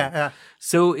the ocean. Yeah.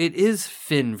 So it is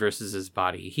Finn versus his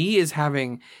body.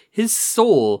 His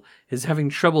soul is having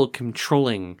trouble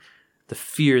controlling the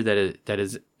fear that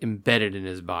is embedded in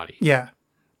his body. Yeah.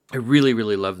 I really,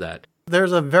 really love that.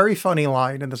 There's a very funny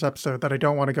line in this episode that I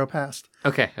don't want to go past.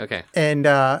 Okay. And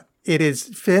it is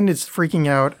Finn is freaking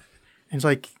out. And he's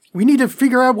like, we need to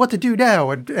figure out what to do now.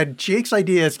 And Jake's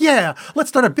idea is, let's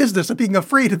start a business of being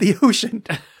afraid of the ocean.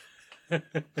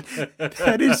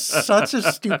 That is such a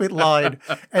stupid line.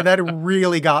 And that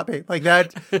really got me. Like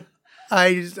that,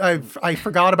 I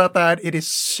forgot about that. It is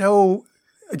so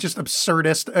just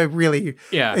absurdist. Really.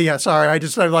 Yeah. Yeah. Sorry.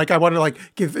 I want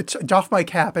to doff my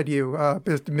cap at you,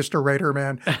 Mr. Writer,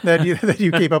 man, that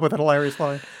you came up with a hilarious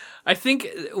line. I think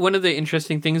one of the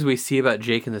interesting things we see about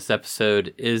Jake in this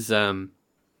episode is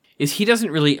he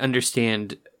doesn't really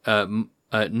understand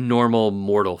normal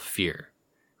mortal fear,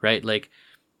 right? Like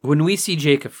when we see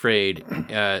Jake afraid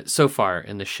so far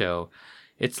in the show,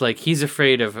 it's like he's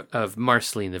afraid of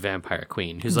Marceline, the vampire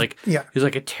queen, who's like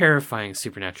a terrifying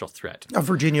supernatural threat. A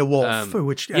Virginia Woolf,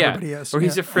 which everybody is. Or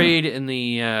he's afraid in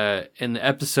the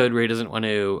episode where he doesn't want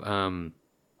to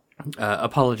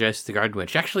apologize to the Garden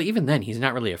Witch. Actually, even then, he's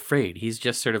not really afraid. He's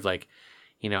just sort of like,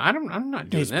 I'm not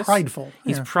doing He's this. prideful.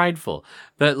 He's Yeah. prideful.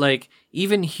 But like,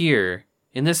 even here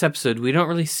in this episode, we don't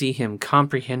really see him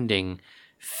comprehending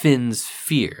Finn's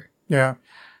fear. Yeah.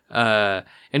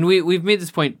 And we've made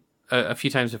this point a few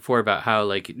times before about how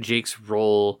like Jake's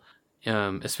role,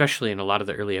 especially in a lot of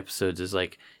the early episodes, is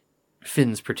like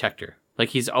Finn's protector. Like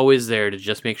he's always there to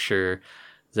just make sure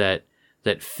that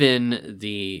Finn,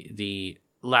 the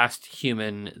last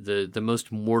human, the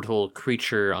most mortal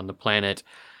creature on the planet,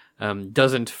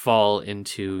 doesn't fall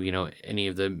into any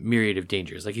of the myriad of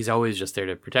dangers. Like he's always just there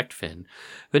to protect Finn.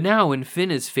 But now when Finn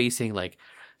is facing like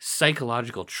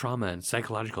psychological trauma and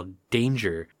psychological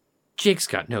danger, Jake's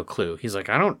got no clue. He's like,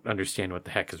 I don't understand what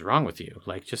the heck is wrong with you.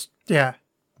 Like, just Yeah.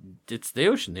 it's the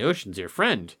ocean. The ocean's your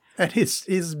friend. And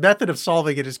his method of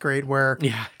solving it is great, where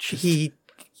Yeah, he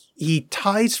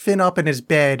ties Finn up in his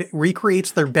bed,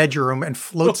 recreates their bedroom, and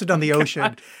floats it on the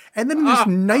ocean. And then in this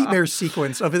nightmare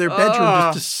sequence of their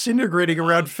bedroom just disintegrating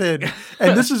around Finn.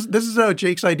 And this is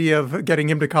Jake's idea of getting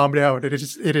him to calm down. It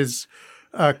is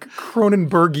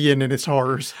Cronenbergian in its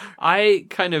horrors. I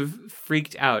kind of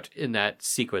freaked out in that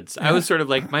sequence. I was sort of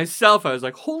like myself. I was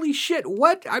like, holy shit,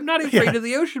 what? I'm not afraid of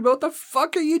the ocean, but what the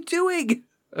fuck are you doing?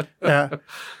 Yeah.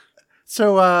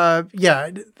 So,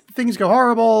 things go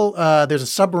horrible. There's a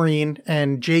submarine,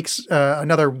 and Jake's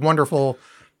another wonderful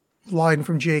line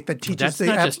from Jake that teaches That's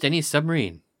not just any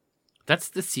submarine. That's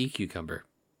the sea cucumber.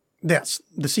 Yes,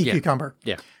 the sea cucumber.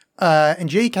 Yeah. And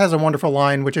Jake has a wonderful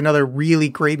line, which another really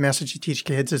great message to teach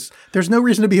kids is there's no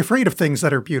reason to be afraid of things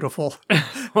that are beautiful.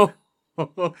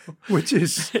 Which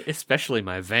is... Especially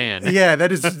my van. Yeah,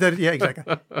 yeah,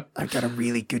 exactly. I've got a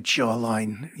really good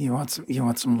jawline. You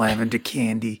want some lavender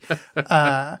candy.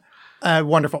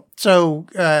 Wonderful. So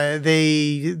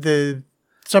the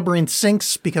submarine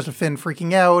sinks because of Finn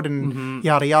freaking out and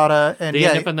yada yada. And they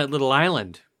end up on that little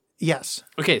island. Yes.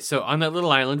 Okay, so on that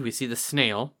little island, we see the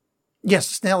snail. Yes,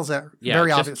 snail's there. Yeah, very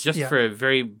just, obvious. Just for a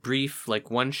very brief, like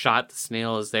one shot, the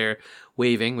snail is there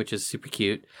waving, which is super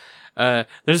cute.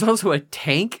 There's also a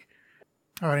tank,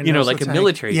 like a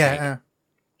military tank.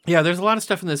 Yeah, there's a lot of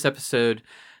stuff in this episode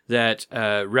that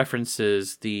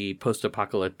references the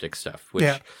post-apocalyptic stuff,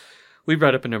 which we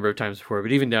brought up a number of times before.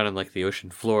 But even down on like the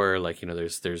ocean floor, like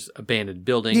there's abandoned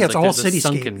buildings. Yeah, it's like, all there's a cityscape.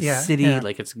 sunken city. Yeah.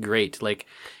 Like it's great. Like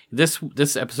this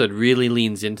episode really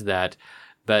leans into that.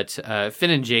 But Finn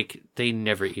and Jake, they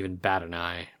never even bat an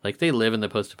eye. Like they live in the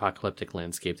post-apocalyptic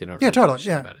landscape. They don't. Really totally. give a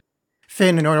shit about it.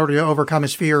 Finn, in order to overcome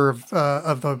his fear of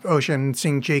the ocean,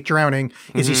 seeing Jake drowning,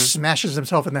 is he smashes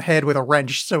himself in the head with a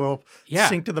wrench so he'll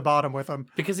sink to the bottom with him.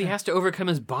 Because he has to overcome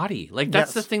his body. Like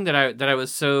that's the thing that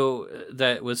was so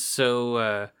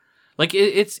like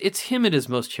it's him at his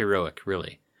most heroic,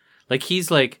 really. Like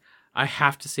he's like, I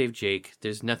have to save Jake.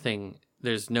 There's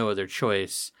no other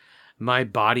choice. My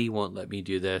body won't let me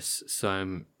do this, so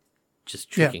I'm just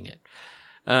tricking it.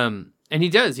 And he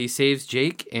does. He saves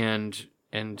Jake, and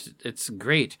it's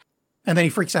great. And then he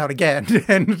freaks out again.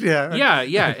 And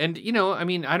yeah. And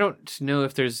I don't know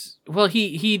if there's. Well,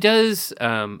 he does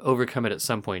overcome it at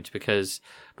some point because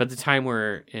by the time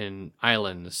we're in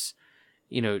islands,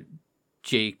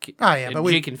 Jake.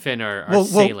 Jake and Finn are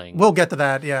sailing. We'll get to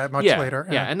that. Much later.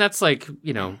 Yeah, and that's like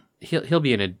he'll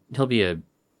be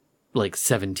like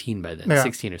 17 by then,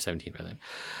 16 or 17 by then.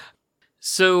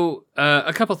 So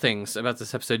a couple things about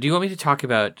this episode. Do you want me to talk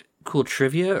about cool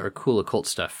trivia or cool occult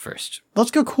stuff first?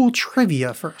 Let's go cool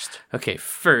trivia first. Okay,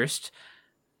 first,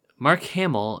 Mark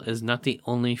Hamill is not the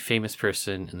only famous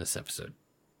person in this episode.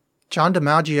 John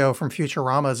DiMaggio from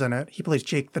Futurama's in it. He plays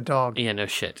Jake the dog. Yeah, no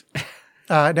shit.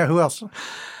 Now, who else?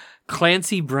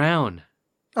 Clancy Brown.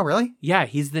 Oh, really? Yeah,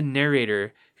 he's the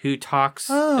narrator who talks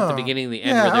at the beginning and the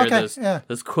end where there are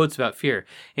those quotes about fear.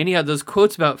 Anyhow, those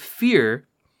quotes about fear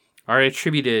are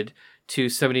attributed to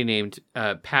somebody named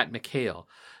Pat McHale.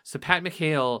 So Pat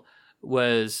McHale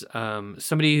was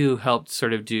somebody who helped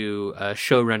sort of do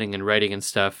show running and writing and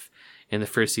stuff in the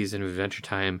first season of Adventure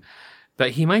Time.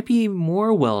 But he might be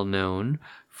more well known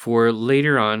for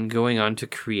later on going on to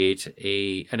create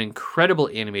an incredible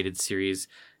animated series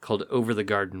called Over the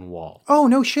Garden Wall. Oh,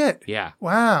 no shit. Yeah.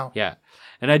 Wow. Yeah.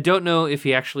 And I don't know if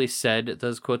he actually said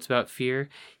those quotes about fear.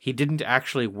 He didn't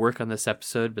actually work on this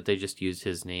episode, but they just used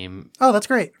his name. Oh, that's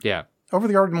great. Yeah. Over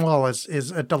the Garden Wall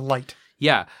is a delight.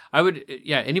 Yeah.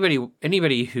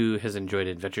 Anybody who has enjoyed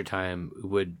Adventure Time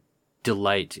would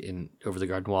delight in Over the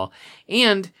Garden Wall.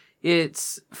 And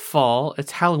it's fall.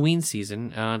 It's Halloween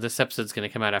season. This episode's going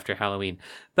to come out after Halloween.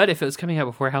 But if it was coming out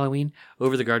before Halloween,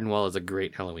 Over the Garden Wall is a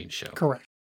great Halloween show. Correct.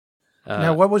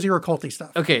 Now, what was your occulty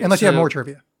stuff? Okay. Unless you have more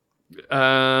trivia.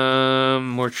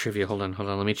 More trivia. Hold on.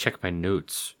 Let me check my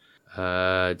notes. Did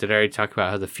I already talk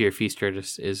about how the Fear Feaster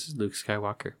is Luke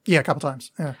Skywalker? Yeah, a couple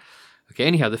times. Yeah. Okay,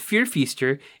 anyhow, the Fear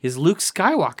Feaster is Luke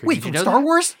Skywalker. Wait, Did you from know Star that?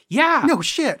 Wars? Yeah. No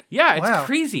shit. Yeah, it's Wow.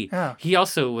 crazy. Yeah. He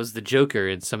also was the Joker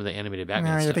in some of the animated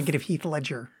Batman No, you're stuff. thinking of Heath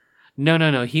Ledger.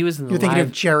 No. He was in the You're thinking live...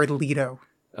 of Jared Leto.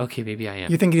 Okay, maybe I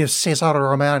am. You're thinking of Cesar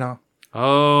Romano.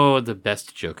 Oh, the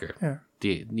best Joker. Yeah.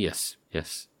 Yes.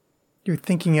 You're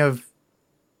thinking of...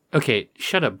 Okay,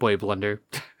 shut up, boy blunder.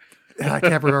 I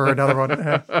can't remember another one.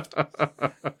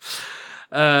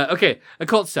 Okay,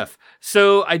 occult stuff.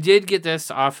 So I did get this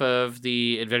off of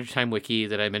the Adventure Time wiki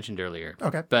that I mentioned earlier.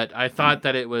 Okay. But I thought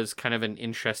that it was kind of an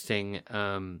interesting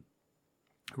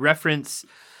reference.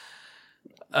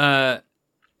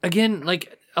 Again,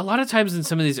 like a lot of times in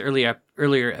some of these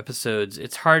earlier episodes,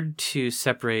 it's hard to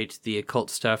separate the occult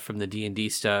stuff from the D&D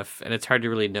stuff, and it's hard to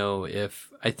really know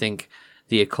if I think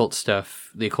the occult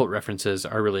stuff, the occult references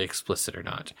are really explicit or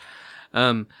not.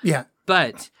 Yeah.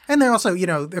 But And they're also,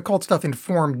 the occult stuff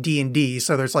informed D&D,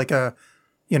 so there's like a,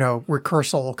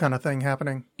 recursal kind of thing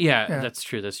happening. yeah, that's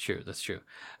true.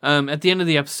 At the end of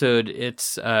the episode,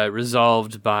 it's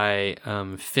resolved by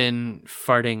Finn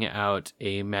farting out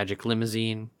a magic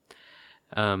limousine.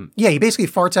 Yeah, he basically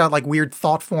farts out like weird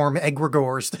thought form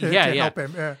egregores to help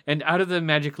him. Yeah. And out of the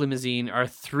magic limousine are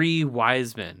 3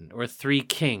 wise men, or 3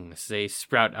 kings. They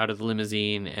sprout out of the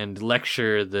limousine and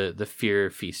lecture the Fear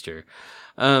Feaster.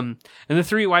 And the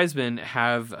 3 wise men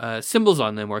have symbols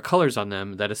on them, or colors on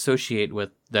them, that associate with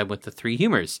them with the 3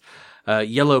 humors.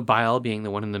 Yellow bile being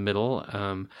the one in the middle,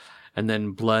 and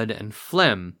then blood and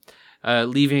phlegm.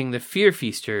 Leaving the Fear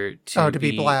Feaster to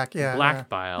be black, yeah. Black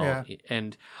bile. Yeah.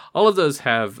 And all of those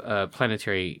have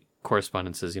planetary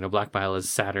correspondences. Black bile is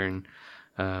Saturn.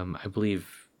 I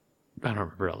believe, I don't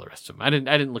remember all the rest of them. I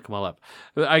didn't look them all up.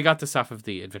 I got this off of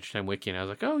the Adventure Time wiki, and I was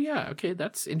like, oh yeah, okay,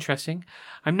 that's interesting.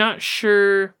 I'm not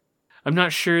sure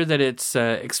that it's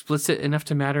explicit enough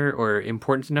to matter or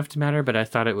important enough to matter, but I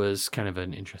thought it was kind of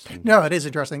an interesting. No, it is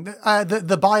interesting.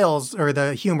 The biles or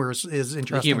the humors is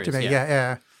interesting to me.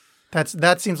 Yeah.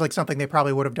 That seems like something they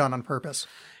probably would have done on purpose.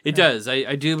 It does.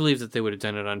 I do believe that they would have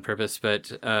done it on purpose,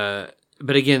 but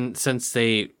again, since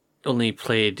they only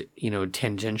played,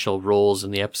 tangential roles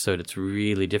in the episode, it's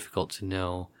really difficult to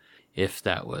know if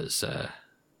that was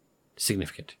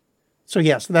significant. So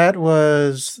yes, that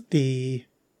was the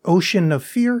Ocean of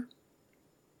Fear.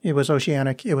 It was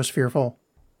oceanic. It was fearful.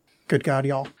 Good God,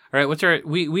 y'all. All right,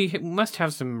 we must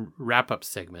have some wrap-up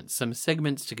segments, some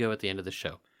segments to go at the end of the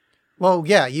show. Well,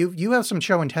 yeah, you have some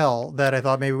show and tell that I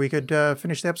thought maybe we could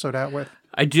finish the episode out with.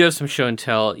 I do have some show and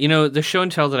tell. The show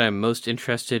and tell that I'm most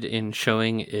interested in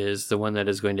showing is the one that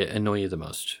is going to annoy you the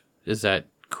most. Is that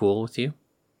cool with you?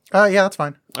 Yeah, that's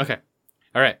fine. Okay.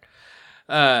 All right.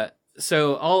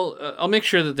 So I'll make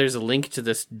sure that there's a link to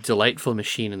this delightful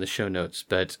machine in the show notes.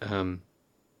 But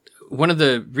one of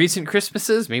the recent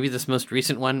Christmases, maybe this most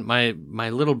recent one, my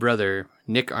little brother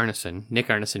Nick Arneson,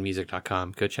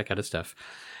 NickArnesonmusic.com. Go check out his stuff.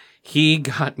 He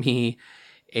got me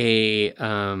a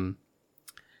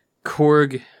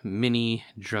Korg mini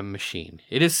drum machine.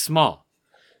 It is small.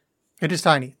 It is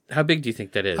tiny. How big do you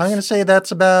think that is? I'm going to say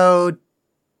that's about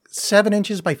 7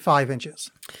 inches by 5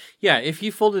 inches. Yeah, if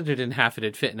you folded it in half,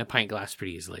 it'd fit in a pint glass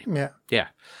pretty easily. Yeah. Yeah.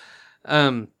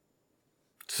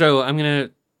 So I'm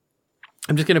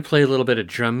just gonna play a little bit of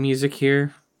drum music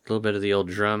here, a little bit of the old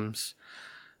drums.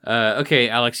 Okay,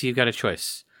 Alex, you've got a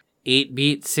choice: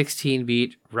 8-beat,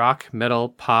 16-beat, rock, metal,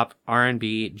 pop,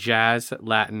 R&B, jazz,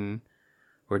 Latin,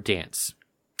 or dance.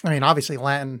 I mean, obviously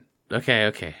Latin.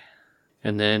 Okay.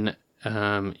 And then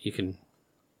you can.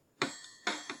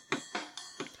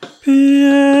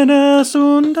 Piena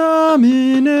sunt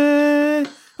Domine.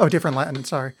 Oh, different Latin.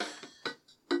 Sorry.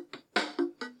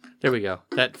 There we go.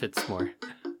 That fits more.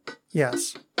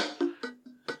 Yes.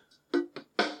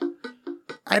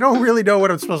 I don't really know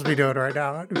what I'm supposed to be doing right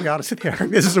now, to be honest with you.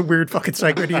 This is a weird fucking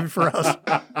segment even for us.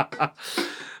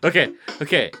 Okay.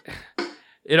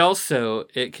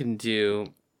 It can do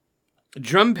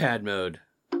drum pad mode.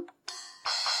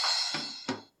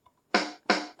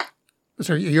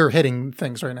 So you're hitting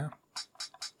things right now.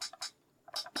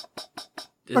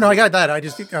 Oh, no, I got that.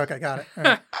 Okay, got it. All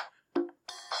right.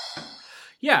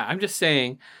 Yeah, I'm just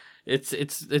saying,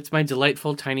 it's my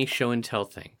delightful tiny show and tell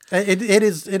thing. It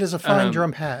is a fine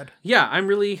drum pad. Yeah, I'm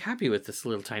really happy with this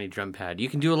little tiny drum pad. You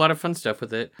can do a lot of fun stuff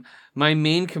with it. My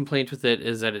main complaint with it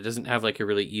is that it doesn't have like a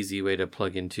really easy way to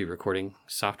plug into recording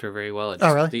software very well.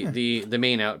 Oh, really? The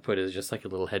main output is just like a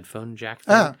little headphone jack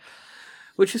thing,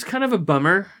 which is kind of a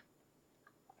bummer,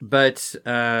 but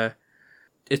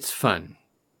it's fun.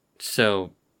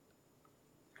 So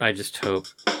I just hope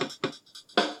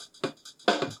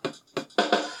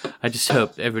I just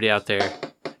hope everybody out there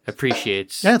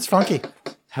appreciates Yeah, it's funky.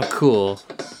 how cool.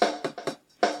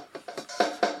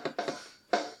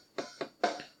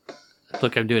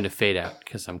 Look, I'm doing a fade out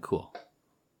because I'm cool.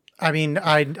 I mean,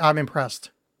 I'm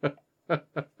impressed.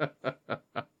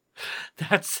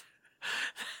 That's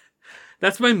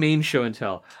my main show and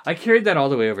tell. I carried that all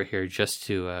the way over here just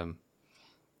to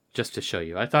show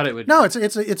you. I thought it would. No, it's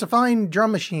a fine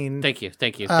drum machine. Thank you.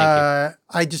 I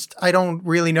don't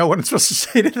really know what I'm supposed to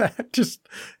say to that. Just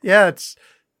it's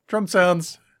drum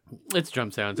sounds. It's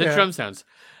drum sounds. Yeah. It's drum sounds.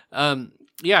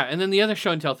 Yeah, and then the other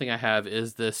show and tell thing I have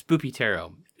is the Spoopy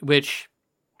Tarot, which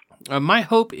my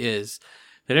hope is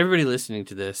that everybody listening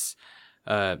to this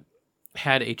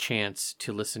had a chance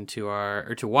to listen to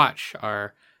to watch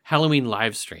our Halloween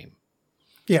live stream.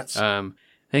 Yes.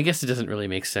 I guess it doesn't really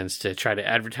make sense to try to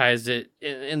advertise it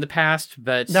in the past,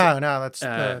 but No, that's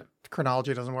the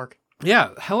chronology doesn't work. yeah.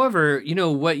 However,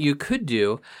 what you could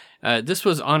do. This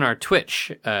was on our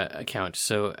Twitch account,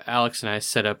 so Alex and I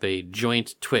set up a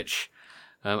joint Twitch.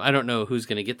 I don't know who's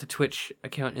going to get the Twitch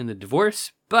account in the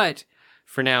divorce, but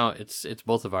for now, it's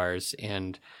both of ours.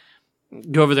 And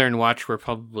go over there and watch. We're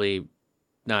probably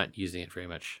not using it very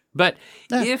much, but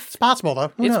if it's possible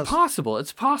though, who knows?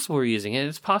 It's possible we're using it.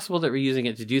 It's possible that we're using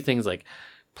it to do things like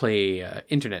play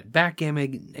internet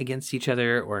backgammon against each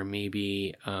other, or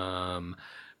maybe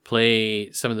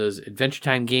play some of those Adventure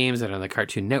Time games that are on the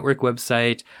Cartoon Network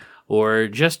website, or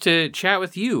just to chat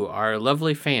with you, our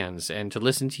lovely fans, and to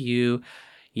listen to you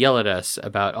yell at us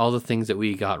about all the things that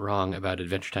we got wrong about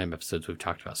Adventure Time episodes we've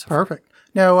talked about so far. Perfect.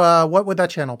 Now, what would that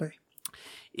channel be?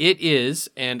 It is,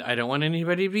 and I don't want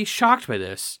anybody to be shocked by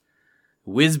this,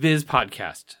 WizBiz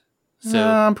Podcast. So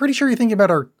I'm pretty sure you're thinking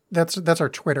about that's our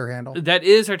Twitter handle. that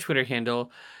is our Twitter handle,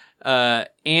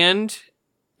 and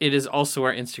it is also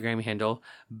our Instagram handle,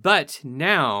 but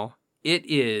now it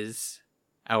is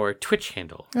our Twitch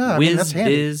handle. I mean, that's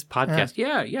handy. WizBiz Podcast.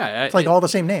 Yeah. It's like all the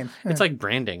same name. It's like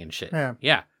branding and shit.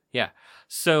 Yeah. Yeah.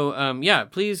 So,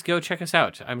 please go check us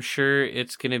out. I'm sure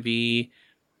it's going to be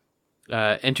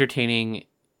entertaining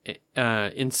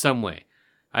in some way.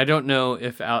 I don't know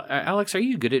if... Alex, are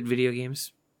you good at video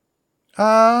games?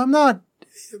 I'm not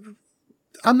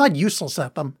useless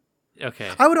at them. Okay.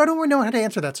 I don't really know how to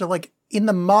answer that. So, like, in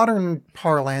the modern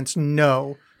parlance,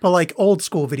 no. But, like, old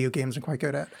school video games I'm quite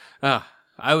good at.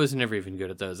 I was never even good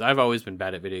at those. I've always been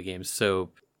bad at video games. So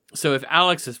if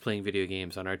Alex is playing video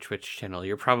games on our Twitch channel,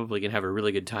 you're probably going to have a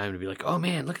really good time to be like, oh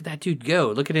man, look at that dude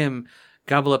go. Look at him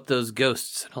gobble up those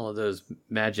ghosts and all of those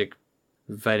magic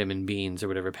vitamin beans or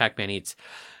whatever Pac-Man eats.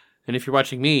 And if you're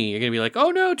watching me, you're going to be like, oh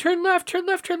no, turn left, turn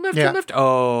left, turn left, turn left.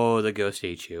 Oh, the ghost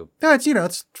ate you. No,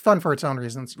 it's fun for its own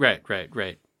reasons. Right.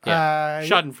 Yeah.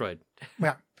 Schadenfreude.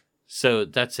 Yeah. So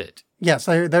that's it. Yes,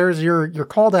 there's your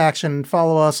call to action.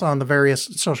 Follow us on the various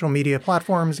social media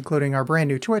platforms, including our brand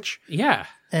new Twitch. Yeah.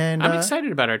 And I'm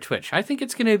excited about our Twitch. I think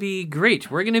it's going to be great.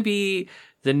 We're going to be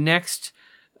the next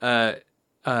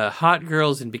hot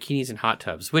girls in bikinis and hot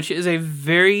tubs, which is a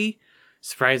very,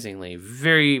 surprisingly,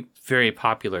 very, very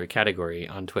popular category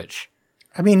on Twitch.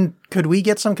 I mean, could we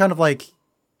get some kind of like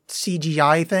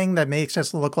CGI thing that makes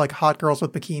us look like hot girls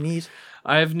with bikinis?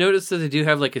 I've noticed that they do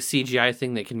have like a CGI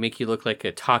thing that can make you look like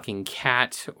a talking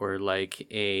cat, or like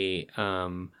a,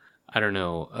 I don't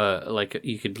know, like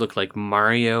you could look like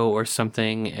Mario or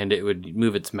something, and it would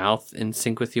move its mouth in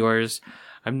sync with yours.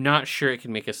 I'm not sure it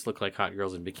can make us look like hot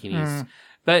girls in bikinis,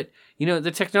 but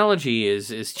the technology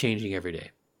is changing every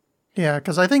day. Yeah,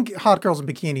 because I think hot girls in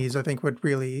bikinis, would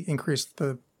really increase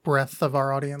the breadth of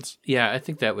our audience. Yeah, I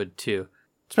think that would too.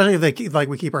 Especially if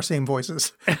we keep our same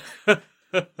voices.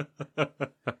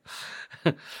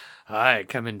 Hi,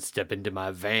 come and step into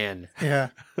my van. Yeah.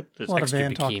 There's a lot of extra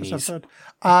van talk this bikinis. episode.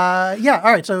 Yeah,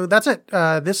 all right, so that's it.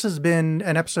 This has been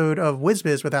an episode of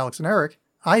WizBiz with Alex and Eric.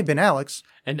 I've been Alex.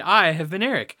 And I have been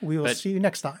Eric. We will see you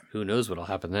next time. Who knows what'll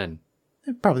happen then?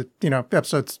 Probably,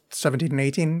 episodes 17 and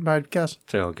 18, I guess.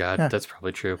 Oh, God, Yeah. that's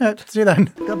probably true. See you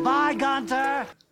then. Goodbye, Gunter.